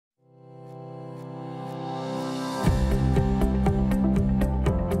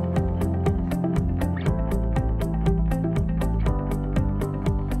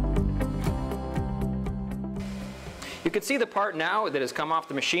You can see the part now that has come off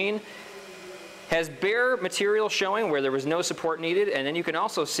the machine has bare material showing where there was no support needed, and then you can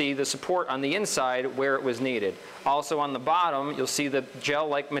also see the support on the inside where it was needed. Also on the bottom, you'll see the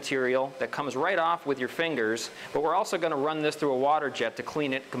gel-like material that comes right off with your fingers, but we're also going to run this through a water jet to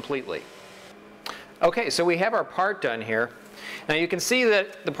clean it completely. Okay, so we have our part done here. Now you can see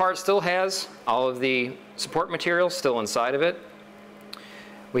that the part still has all of the support material still inside of it.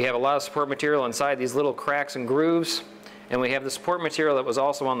 We have a lot of support material inside these little cracks and grooves. And we have the support material that was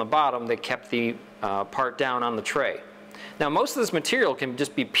also on the bottom that kept the part down on the tray. Now most of this material can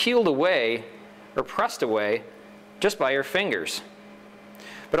just be peeled away or pressed away just by your fingers.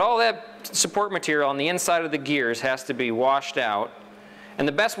 But all that support material on the inside of the gears has to be washed out. And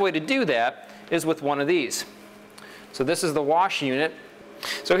the best way to do that is with one of these. So this is the wash unit.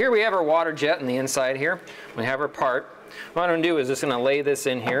 So here we have our water jet on the inside here. We have our part. What I'm going to do is just going to lay this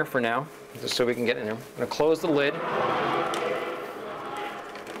in here for now, just so we can get in there. I'm going to close the lid.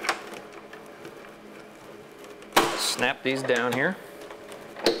 Snap these down here.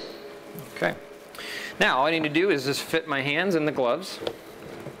 Okay. Now all I need to do is just fit my hands in the gloves.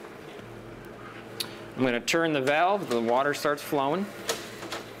 I'm going to turn the valve, the water starts flowing.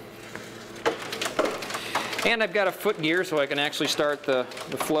 And I've got a foot gear so I can actually start the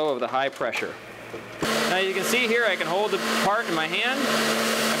flow of the high pressure. Now you can see here I can hold the part in my hand,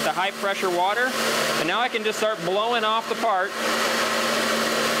 I have the high pressure water, and now I can just start blowing off the part,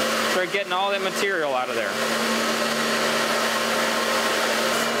 start getting all that material out of there.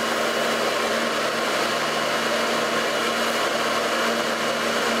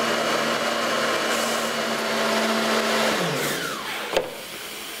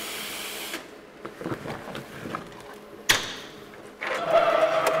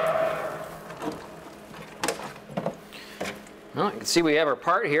 Well, you can see we have our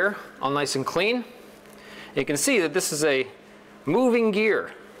part here all nice and clean. You can see that this is a moving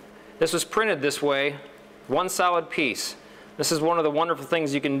gear. This was printed this way, one solid piece. This is one of the wonderful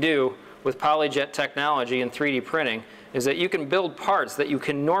things you can do with PolyJet technology and 3D printing, is that you can build parts that you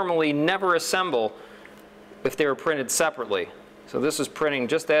can normally never assemble if they were printed separately. So this is printing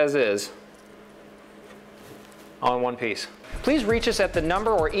just as is, all in one piece. Please reach us at the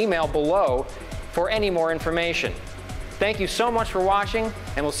number or email below for any more information. Thank you so much for watching,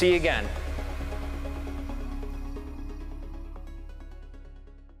 and we'll see you again.